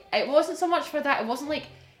like it wasn't so much for that. It wasn't like,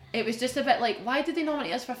 it was just a bit like, why did they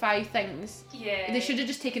nominate us for 5 things? Yeah. They should have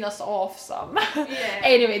just taken us off some. Yeah.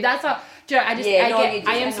 Anyway, that's a. Do you know,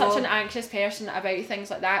 I am I such know. an anxious person about things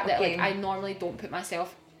like that Okay. like I normally don't put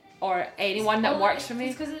myself or anyone that works for me.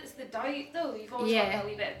 It's because it's the doubt though. You've always Yeah. got a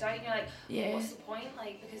wee bit of doubt and you're like, Yeah. what's the point?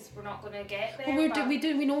 Like, because we're not going to get there. Well, we but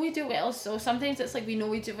know we do well. So sometimes it's like we know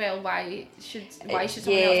we do well. Why should someone else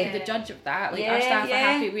yeah. be the judge of that? Like Yeah, our staff yeah.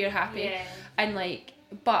 are happy, we're happy, Yeah. and like,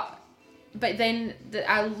 but then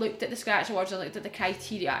I looked at the Scratch Awards. I looked at the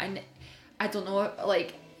criteria, and I don't know,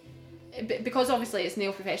 like, because obviously it's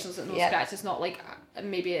nail professionals that know Yeah. Scratch. It's not like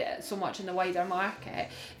maybe so much in the wider market.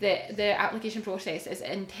 The application process is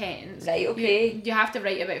intense. Right, okay. You have to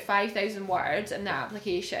write about 5,000 words in the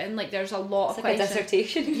application. Like there's a lot It's of like a questions.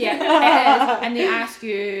 dissertation. Yeah, it is. And they ask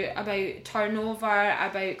you about turnover,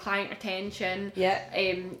 about client retention, Yeah.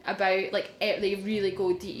 about like they really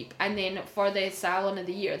go deep. And then for the salon of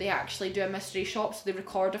the year, they actually do a mystery shop. So they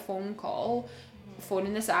record a phone call, phone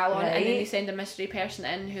in the salon, and then they Right. send a mystery person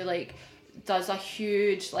in who like does a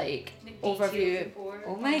huge like detailed overview. report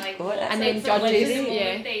Oh my on, like, God, what's that's And like then from, judges, the moment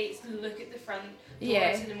yeah. they look at the front door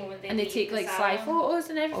Yeah. to the moment they And they leave take the like slide salon. photos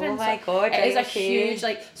and everything. Oh my So God, it is right, a okay. huge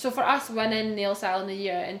like. So for us winning Nail Salon of the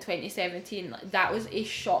Year in 2017, like, that was a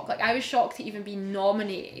shock. Like I was shocked to even be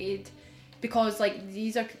nominated, because like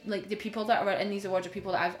these are like the people that are in these awards are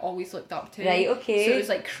people that I've always looked up to. Right, okay. So it was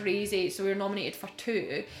like crazy. So we were nominated for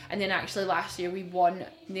 2, and then actually last year we won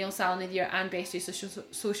Nail Salon of the Year and Best Use of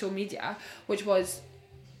Social Media, which was.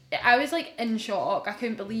 I was like in shock. I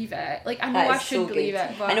couldn't believe it. Like I know That I is should so believe good.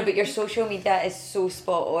 it, but I know, but your social media is so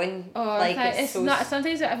spot on. oh, like it's so not.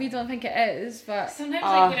 Sometimes we don't think it is, but Sometimes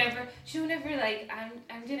Ah. like whenever, do you know whenever like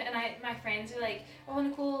I'm doing it and my friends are like, oh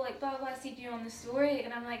Nicole, like blah blah, I see you on the story,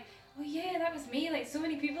 and I'm like, oh yeah, that was me. Like so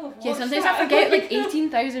many people have watched yeah. Sometimes that. I forget like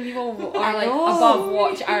 18,000 people are like know. above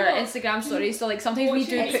watch our People Instagram stories. So like sometimes we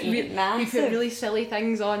do watching put it. we Massive. put really silly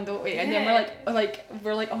things on, don't we? And then Yeah.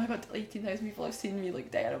 we're like oh my god, 18,000 people have seen me look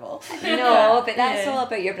terrible. No, but that's Yeah. all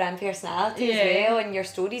about your brand personality Yeah. as well, and your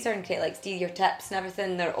stories are incredible. Like, see your tips and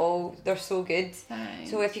everything, they're so good. Thanks.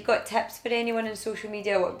 So if you've got tips for anyone on social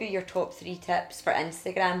media, what would be your top 3 tips for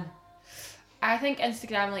Instagram? I think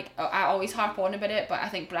Instagram, like I always harp on about it, but I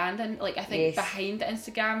think branding, like I think Yes. behind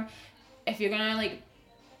Instagram, if you're gonna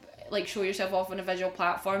like show yourself off on a visual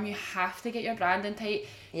platform, you have to get your branding tight.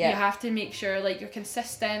 Yeah. You have to make sure like you're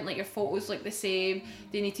consistent, like your photos look the same.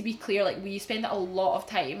 They need to be clear. Like we spend a lot of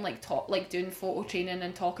time like doing photo training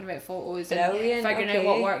and talking about photos and Brilliant, figuring out okay.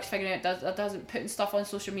 what works, figuring out doesn't, putting stuff on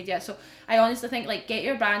social media. So I honestly think like get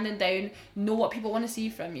your branding down, know what people want to see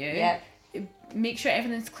from you. Yeah. Make sure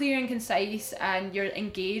everything's clear and concise, and you're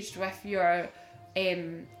engaged with your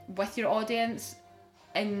audience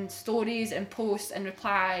in stories and posts and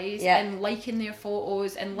replies, Yeah. and liking their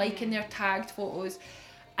photos and liking their tagged photos,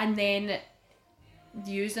 and then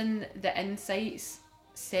using the insights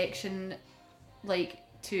section like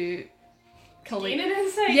to collate. Gain an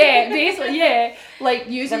insight. Yeah, basically, yeah. Like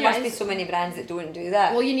There using your must be so many brands that don't do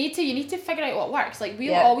that. well, you need to figure out what works. Like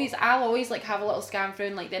Yeah. I'll always like have a little scan through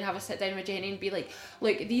and like then have a sit down with Jenny and be like,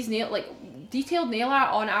 look, these detailed nail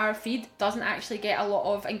art on our feed doesn't actually get a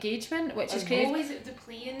lot of engagement, which is crazy. Always the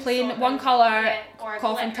plain sort One of- colour, yeah, or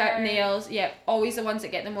coffin tip glitter. nails, yeah, always the ones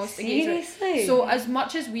that get the most engagement. Seriously? So as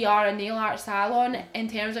much as we are a nail art salon, in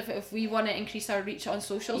terms of if we want to increase our reach on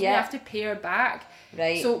socials, Yeah. we have to pair back.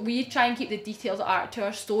 Right. So we try and keep the details of art to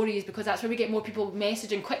our stories, because that's where we get more people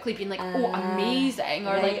messaging quickly, being like, oh, amazing,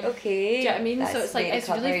 or right, like, okay. do you know what I mean? So That's it's like, really it's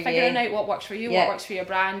really clever, figuring yeah. out what works for you, Yeah. what works for your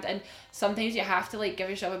brand, and sometimes you have to like give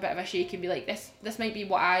yourself a bit of a shake and be like, this might be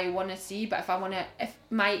what I want to see, but if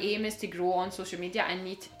my aim is to grow on social media, I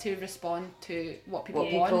need to respond to what people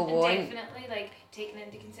What want. people want. And definitely like taking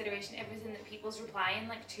into consideration everything that people's replying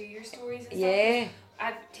like to your stories and Yeah. stuff.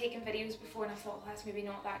 I've taken videos before and I thought, oh, that's maybe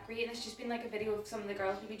not that great, and it's just been like a video of some of the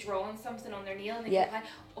girls maybe drawing something on their nail and they Yeah. reply,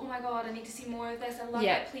 oh my god, I need to see more of this, I love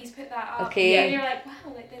Yeah. it, please put that up. Okay. And you're like, wow,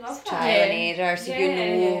 like they love that. Trial Yeah. and error, so you Yeah.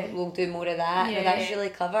 know we'll do more of that. No, Yeah. that's really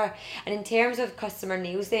clever. And in terms of customer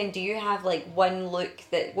nails then, do you have like one look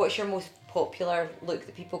what's your most popular look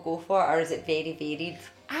that people go for, or is it very varied?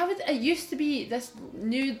 It used to be this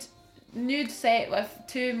nude nude set with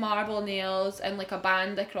 2 marble nails and like a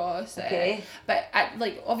band across Okay. it. But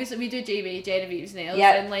like obviously we do Genevieve's nails,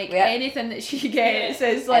 Yep, and like yep. anything that she gets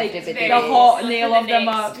is like Everybody the does. hot So nail for of the the next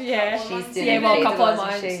month. Yeah, couple of months, doing yeah, well, a incredible, couple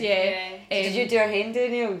of isn't months. she? Yeah. Did you do her Hindu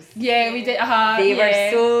nails? Yeah, we did. They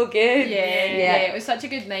yeah. were so good. Yeah, it was such a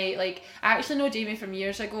good night. Like, I actually know Jamie from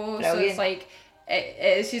years ago, so Brilliant. it's like,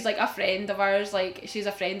 she's like a friend of ours. Like, she's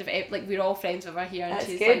a friend of like we're all friends with her here, and That's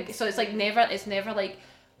she's good. like, so it's never like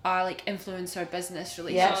a like influencer business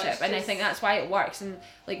relationship, it's and I just- think that's why it works. And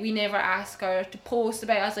like we never ask her to post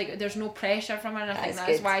about us. Like, there's no pressure from her, and I think That's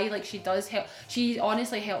that's good. why like she does help. She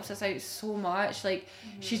honestly helps us out so much. Like,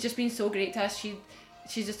 she's just been so great to us.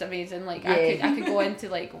 She's just amazing. Like, Yeah. I could go into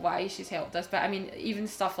like why she's helped us, but I mean even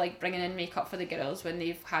stuff like bringing in makeup for the girls when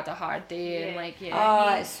they've had a hard day and Yeah. like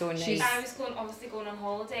Oh, it's so nice. She's- I was obviously going on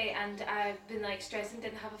holiday, and I've been like stressing,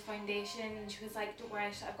 didn't have a foundation, and she was like, "Don't worry,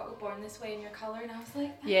 I've got to be born this way in your colour," and I was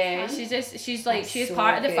like, "That's yeah, fun." she's like That's she's so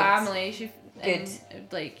part of the good. family. She Good. and,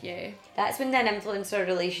 like yeah. That's when an influencer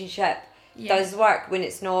relationship Yeah. does work, when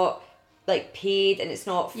it's not like paid and it's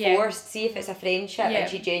not Yeah. forced. See if it's a friendship Yeah. and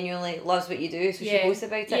she genuinely loves what you do, so she Yeah. posts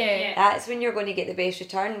about it. Yeah. That's when you're going to get the best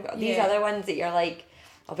return. These Yeah. other ones that you're like,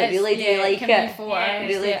 oh, but It's- really do you yeah, like can it? be forced, Yeah.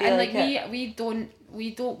 Really do and like like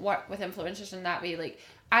we don't work with influencers in that way. Like,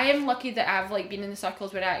 I am lucky that I've like been in the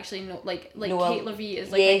circles where I actually know like Know a- Kate Levy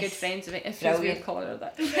is like a yes. good friend of mine. If she's Brilliant. weird calling her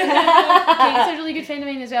that. Kate's a really good friend of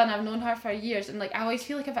mine as well, and I've known her for years. And like I always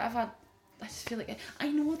feel like a bit of a, I just feel like I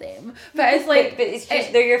know them, but it's like but it's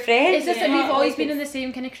just they're your friends. it's just that not we've always like been in it's- the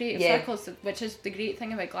same kind of creative Yeah. circles, which is the great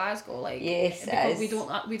thing about Glasgow. Like, Yes, it because is.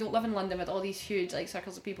 we don't live in London with all these huge like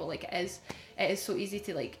circles of people. Like, it is so easy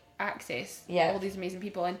to like access Yeah. all these amazing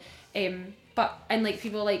people, and like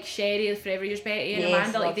people like Sherry, Forever Yours Betty, and Yes,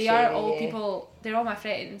 Amanda. Like, love they Sherry, are all yeah. people. They're all my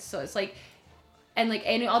friends. So it's like, and like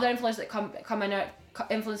any other influencers that come in,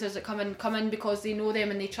 influencers that come in because they know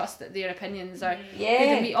them and they trust that their opinions are good. Yeah.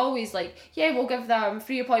 And we always like, yeah, we'll give them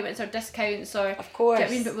free appointments or discounts or Of course.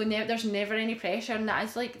 do you know what I mean? But there's never any pressure, and that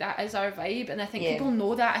is our vibe. And I think Yeah. people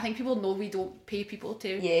know that. I think people know we don't pay people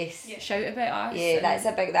to Yes. Yeah. shout about us. Yeah, and- that's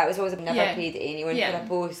a big. That was always never Yeah. paid anyone Yeah. for a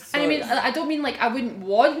post. So and I mean, it's- I don't mean like I wouldn't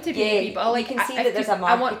want to pay Yeah, people. Like, you can see if that there's a people-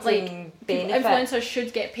 I want, like, marketing benefit. influencers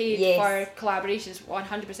should get paid Yes. for collaborations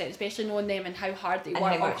 100%, especially knowing them and how hard they and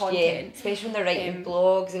work how on much, content. especially when they're writing Um,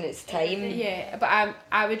 blogs and it's time. Yeah, but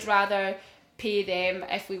I would rather pay them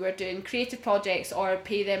if we were doing creative projects, or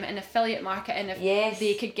pay them in affiliate marketing if Yes.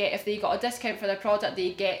 they could get, if they got a discount for their product,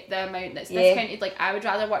 they get the amount that's Yeah. discounted. Like, I would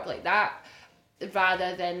rather work like that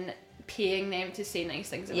rather than paying them to say nice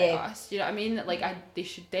things about Yeah. us. You know what I mean? Like, they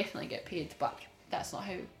should definitely get paid, but that's not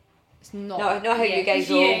how. It's not. Not how you guys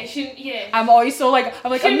roll. Yeah, shouldn't, yeah. I'm always so like,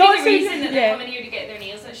 I'm Shouldn't not be the saying reason that they're yeah. coming here to get their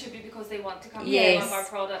nails. It should be because they want to come Yes. here. They love our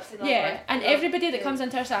products. They love Yeah, our, and they love- everybody that yeah. comes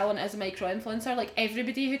into our salon is a micro influencer. Like,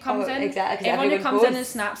 everybody who comes Oh, in, exactly, 'cause everyone who everyone comes in and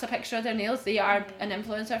posts. snaps a picture of their nails, they are an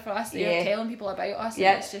influencer for us. They Yeah. are telling people about us.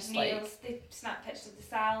 Yeah. And it's just like, nails. They snap pictures of the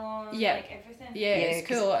salon. Yeah. Like everything. yeah, Yeah, it's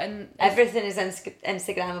 'cause cool. And it's- Everything is yeah,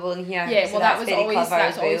 Instagrammable in here. so well, that's that was very always clever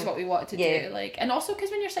that's as always well. what we wanted to Yeah. do. Like, and also because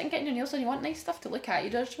when you're sitting getting your nails done, you want nice stuff to look at. You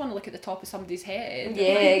don't just want to look at the top of somebody's head.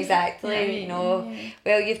 Yeah, exactly. Yeah. No,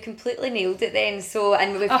 well, you've completely nailed it then. So,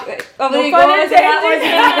 and we've Oh, oh, there no you pun go. So that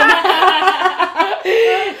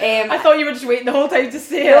I was. thought you were just waiting the whole time to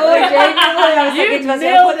say No, it. genuinely, I was You thinking to myself,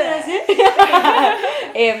 nailed what did I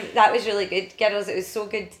say? That was really good, girls. It was so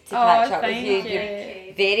good to catch up with thank you. you.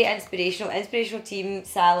 You're very inspirational team,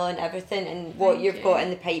 salon, everything, and what Thank you've you. got in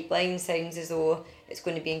the pipeline sounds as though it's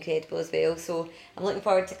going to be incredible as well. So I'm looking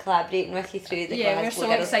forward to collaborating with you through the Yeah, we're Glasgow so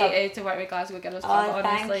Girls Club. excited to work with Glasgow Girls Club. Oh,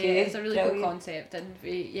 thank honestly, you. it's a really cool Brilliant. concept, and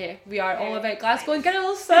we are all about Glasgow and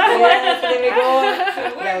girls. Yeah, so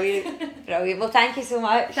there we go. Brilliant. Well, thank you so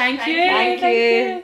much. Thank you. Thank you.